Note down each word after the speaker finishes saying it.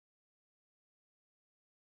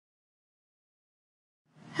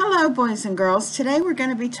Hello boys and girls. Today we're going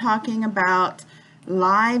to be talking about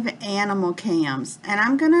live animal cams, and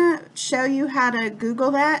I'm going to show you how to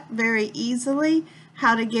Google that very easily,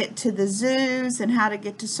 how to get to the zoos and how to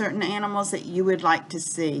get to certain animals that you would like to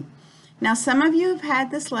see. Now some of you have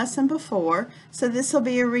had this lesson before, so this will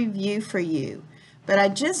be a review for you. But I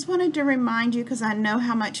just wanted to remind you because I know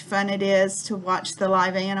how much fun it is to watch the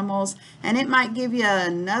live animals, and it might give you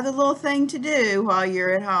another little thing to do while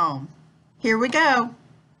you're at home. Here we go.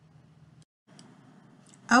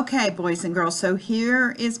 Okay, boys and girls, so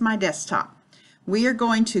here is my desktop. We are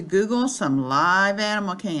going to Google some live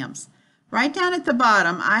animal cams. Right down at the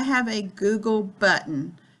bottom, I have a Google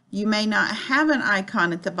button. You may not have an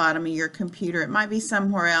icon at the bottom of your computer. It might be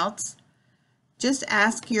somewhere else. Just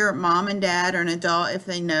ask your mom and dad or an adult if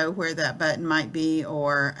they know where that button might be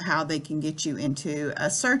or how they can get you into a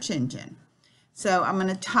search engine. So I'm going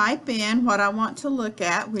to type in what I want to look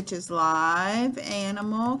at, which is live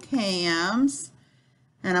animal cams.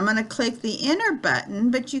 And I'm going to click the enter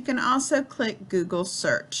button, but you can also click Google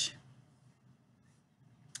search.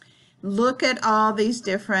 Look at all these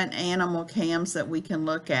different animal cams that we can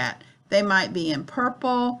look at. They might be in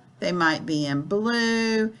purple, they might be in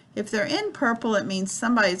blue. If they're in purple, it means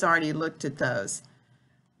somebody's already looked at those.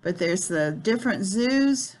 But there's the different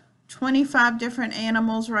zoos, 25 different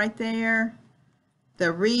animals right there.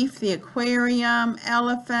 The reef, the aquarium,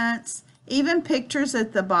 elephants. Even pictures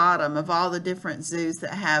at the bottom of all the different zoos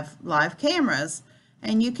that have live cameras,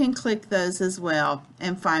 and you can click those as well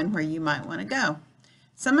and find where you might want to go.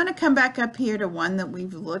 So I'm going to come back up here to one that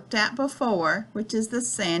we've looked at before, which is the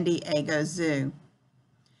San Diego Zoo.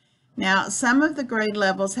 Now some of the grade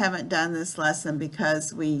levels haven't done this lesson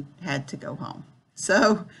because we had to go home.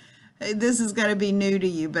 So this is going to be new to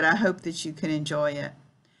you, but I hope that you can enjoy it.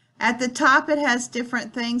 At the top it has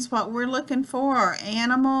different things. What we're looking for are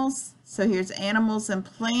animals. So here's animals and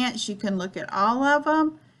plants. You can look at all of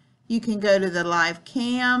them. You can go to the live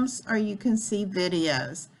cams or you can see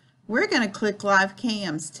videos. We're going to click live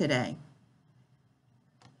cams today.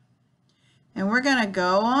 And we're going to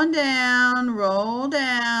go on down, roll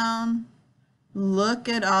down, look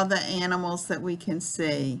at all the animals that we can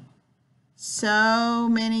see. So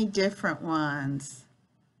many different ones.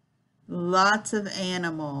 Lots of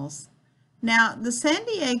animals. Now, the San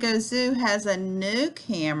Diego Zoo has a new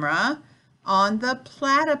camera on the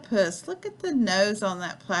platypus. Look at the nose on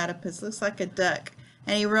that platypus. Looks like a duck.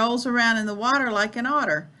 And he rolls around in the water like an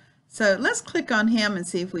otter. So let's click on him and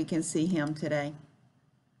see if we can see him today.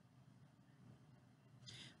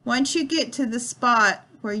 Once you get to the spot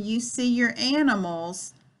where you see your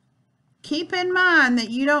animals, keep in mind that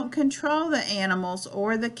you don't control the animals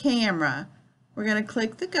or the camera. We're going to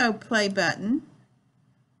click the Go Play button.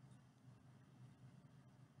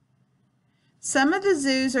 Some of the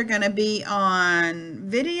zoos are going to be on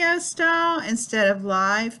video style instead of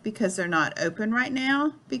live because they're not open right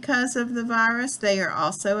now because of the virus. They are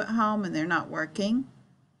also at home and they're not working.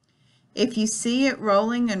 If you see it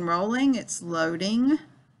rolling and rolling, it's loading.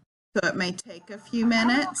 So it may take a few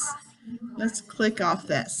minutes. Let's click off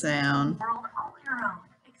that sound.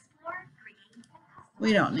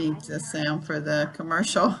 We don't need the sound for the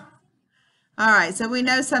commercial. All right, so we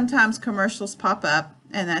know sometimes commercials pop up,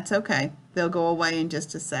 and that's okay. They'll go away in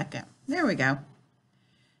just a second. There we go.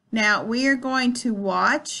 Now we are going to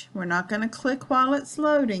watch. We're not going to click while it's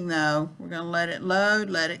loading though. We're going to let it load,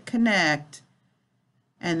 let it connect,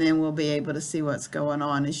 and then we'll be able to see what's going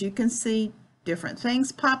on. As you can see, different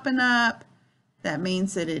things popping up. That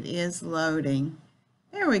means that it is loading.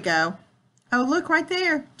 There we go. Oh, look right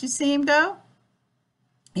there. Did you see him go?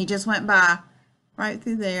 He just went by right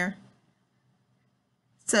through there.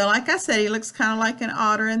 So like I said, he looks kind of like an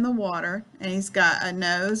otter in the water, and he's got a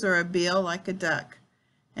nose or a bill like a duck,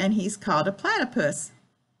 and he's called a platypus.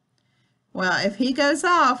 Well, if he goes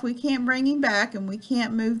off, we can't bring him back and we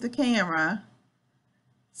can't move the camera.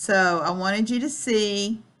 So I wanted you to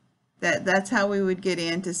see that that's how we would get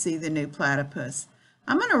in to see the new platypus.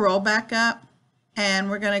 I'm going to roll back up, and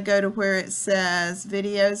we're going to go to where it says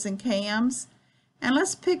videos and cams, and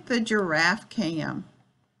let's pick the giraffe cam.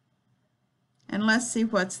 And let's see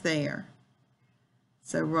what's there.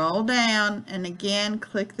 So roll down and again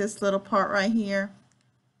click this little part right here.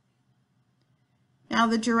 Now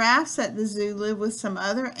the giraffes at the zoo live with some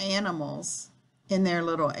other animals in their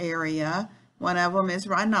little area. One of them is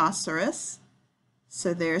rhinoceros.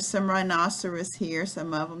 So there's some rhinoceros here,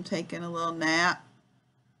 some of them taking a little nap.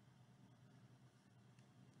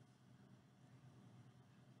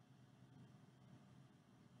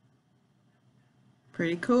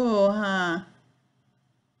 Pretty cool, huh?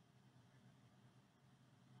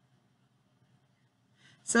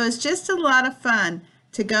 So it's just a lot of fun.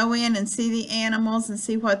 to go in and see the animals and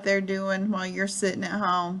see what they're doing while you're sitting at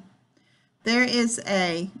home, there is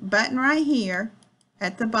a button right here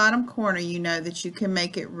at the bottom corner. You know that you can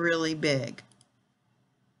make it really big.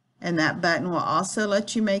 And that button will also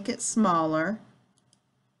let you make it smaller.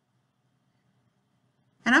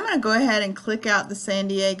 And I'm going to go ahead and click out the San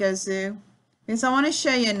Diego Zoo because I want to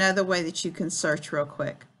show you another way that you can search real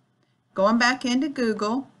quick. Going back into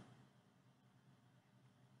Google,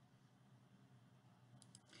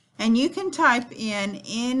 and you can type in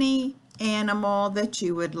any animal that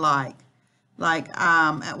you would like. Like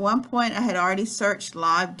at one point I had already searched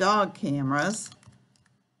live dog cameras,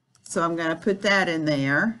 so I'm going to put that in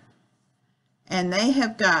there. And they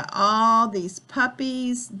have got all these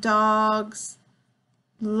puppies, dogs,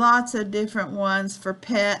 lots of different ones for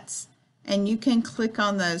pets, and you can click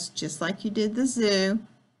on those just like you did the zoo.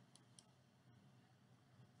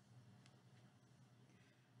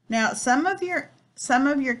 Now some of your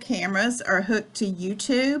cameras are hooked to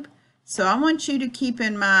YouTube, so I want you to keep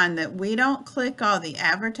in mind that we don't click all the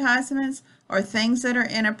advertisements or things that are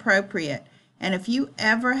inappropriate. And if you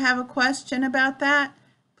ever have a question about that,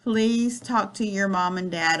 please talk to your mom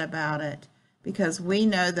and dad about it, because we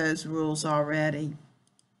know those rules already.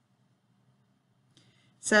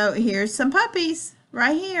 So here's some puppies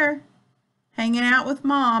right here hanging out with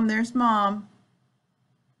mom. There's mom.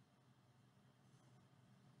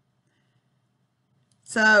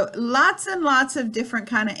 So lots and lots of different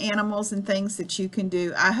kind of animals and things that you can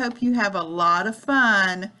do. I hope you have a lot of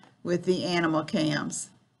fun with the animal cams.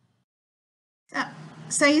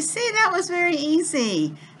 So you see, that was very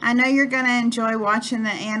easy. I know you're going to enjoy watching the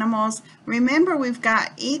animals. Remember, we've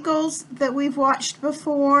got eagles that we've watched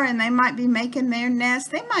before, and they might be making their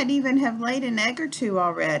nest. They might even have laid an egg or two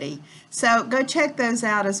already. So go check those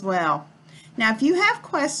out as well. Now, if you have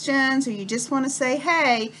questions or you just want to say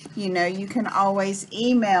hey, you know you can always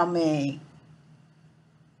email me.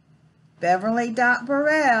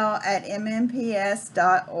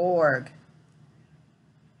 beverly.burrell@mmps.org.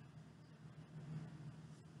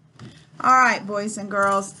 All right, boys and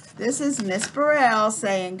girls, this is Miss Burrell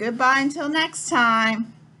saying goodbye until next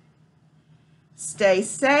time. Stay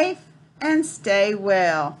safe and stay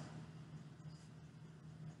well.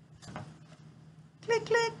 Click,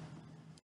 click.